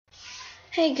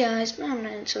Hey guys, I'm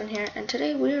Nanson here, and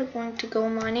today we are going to go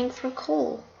mining for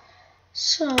coal.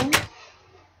 So,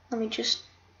 let me just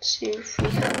see if we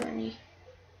have any.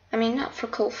 I mean, not for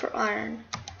coal, for iron.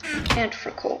 And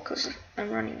for coal, because I'm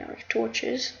running out of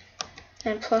torches.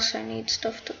 And plus I need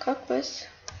stuff to cook with.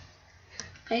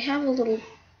 I have a little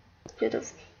bit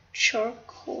of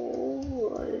charcoal.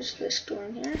 What is this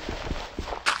doing here?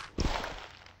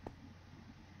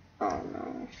 Oh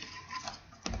no.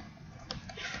 I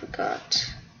forgot.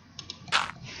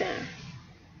 There.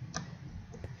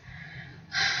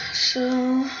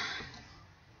 So,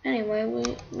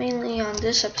 anyway, mainly on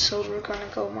this episode we're gonna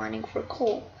go mining for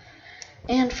coal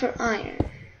and for iron.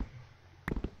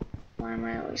 Why am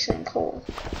I always saying coal?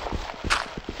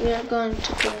 We are going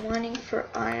to go mining for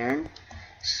iron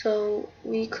so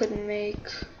we could make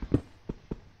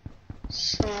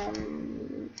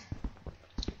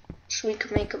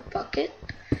a bucket,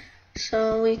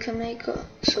 so we could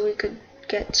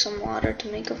get some water to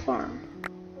make a farm.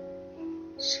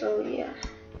 So yeah.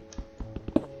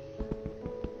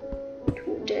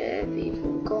 Today we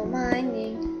will go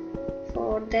mining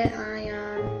for the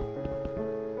iron.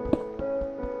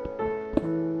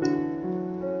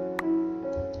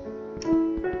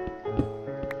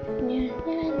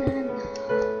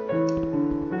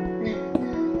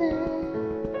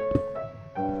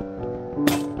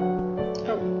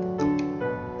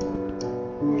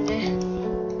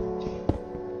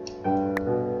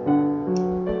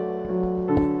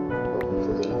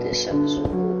 This episode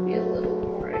will be a little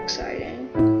more exciting,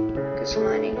 because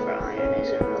mining for iron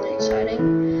isn't really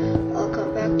exciting. I'll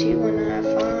come back to you when I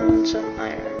found some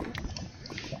iron.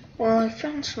 Well, I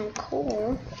found some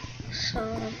coal, so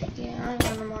yeah, I'm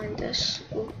gonna mine this.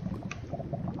 Ooh.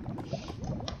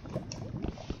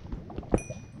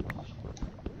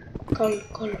 Coal,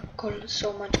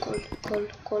 so much coal.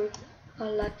 A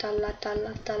lot,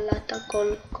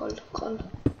 coal.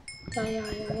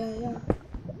 Yeah.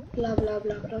 Blah blah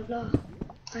blah blah blah.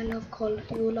 I love coal,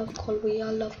 you love coal, we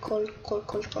all love coal.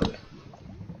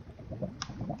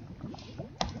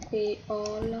 We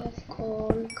all love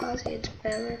coal, cause it's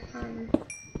very fun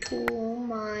to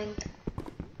mine.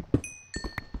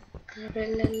 I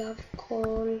really love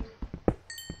coal.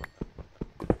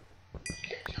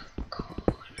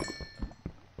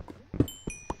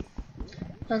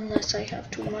 Unless I have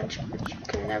too much, but you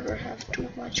can never have too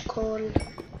much coal.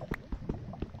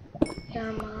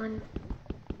 Yeah, man.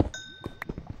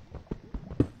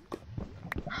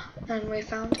 And we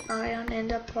found iron in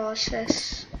the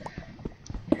process.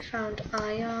 Found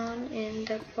iron in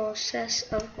the process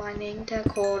of mining the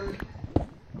coal.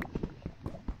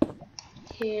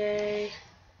 Yay.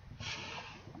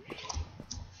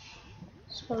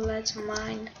 So let's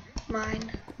mine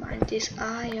this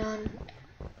iron.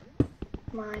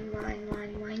 Mine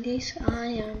this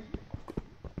iron.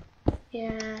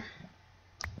 Yeah.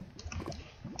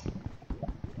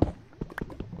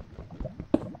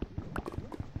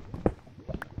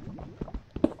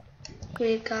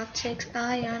 We got 6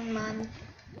 iron, man.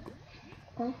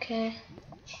 Okay.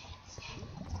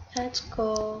 Let's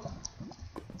go.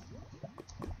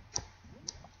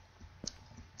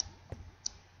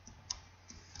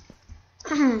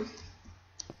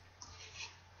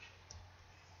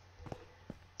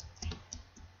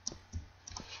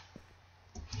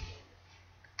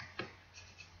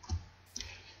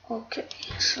 Okay,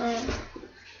 so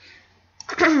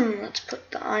let's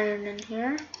put the iron in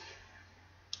here.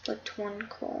 Put 1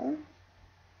 coal.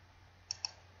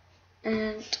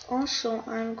 And also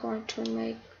I'm going to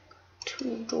make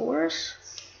 2 doors.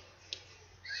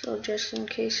 So just in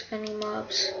case any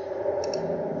mobs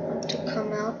want to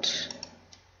come out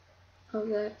of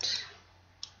that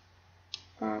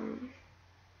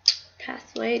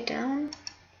pathway down.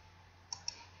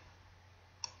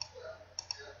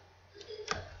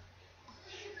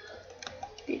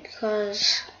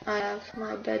 Because I have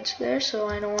my beds there, so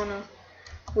I don't want to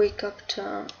wake up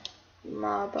to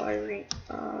mobs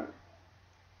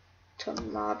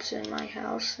in my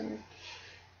house, and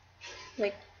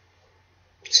like,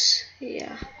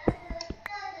 yeah.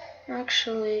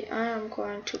 Actually, I am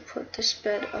going to put this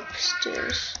bed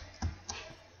upstairs.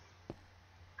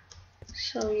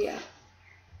 So yeah.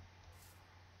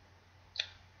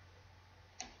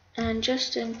 And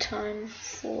just in time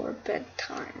for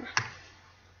bedtime.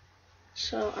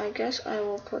 So I guess I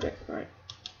will put it right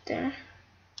there,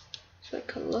 so I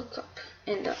can look up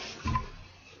in the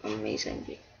amazing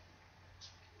view.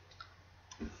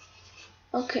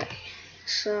 Okay,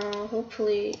 so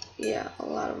hopefully, yeah, a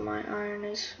lot of my iron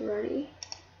is ready.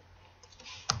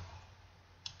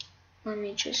 Let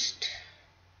me just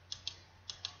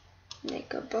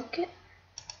make a bucket.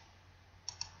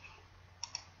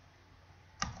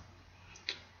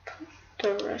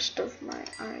 the rest of my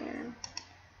iron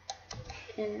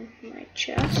in my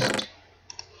chest.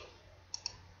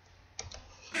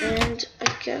 And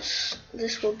I guess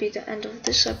this will be the end of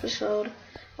this episode.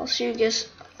 I'll see you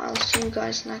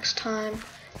guys next time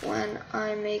when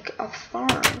I make a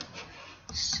farm.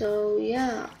 So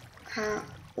yeah,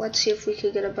 let's see if we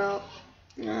could get about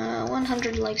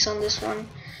 100 likes on this one.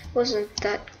 Wasn't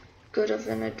that good of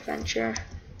an adventure.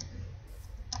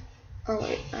 Oh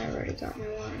wait, I already got my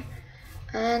water.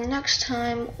 And next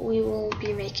time we will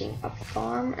be making a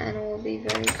farm, and it will be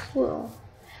very cool.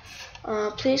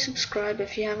 Please subscribe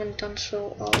if you haven't done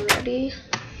so already.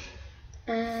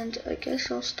 And I guess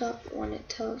I'll stop when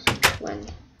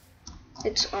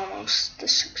it's almost the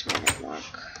 6-minute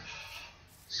mark.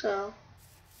 So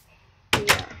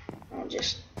yeah, I'll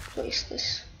just place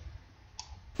this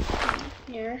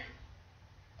here.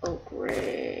 Oh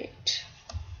great.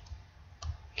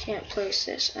 Can't place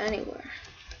this anywhere.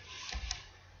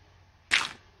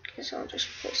 Guess I'll just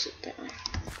place it there.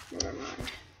 Never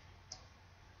mind.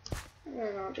 And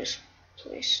then I'll just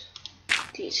place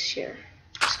these here,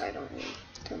 because I don't need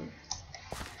them.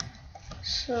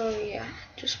 So yeah,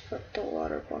 just put the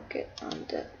water bucket on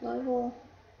that level.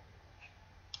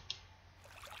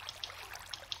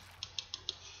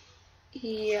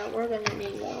 Yeah, we're gonna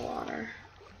need more water.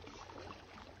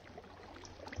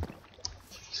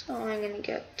 So I'm gonna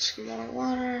get some more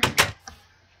water.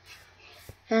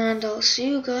 And I'll see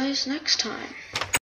you guys next time.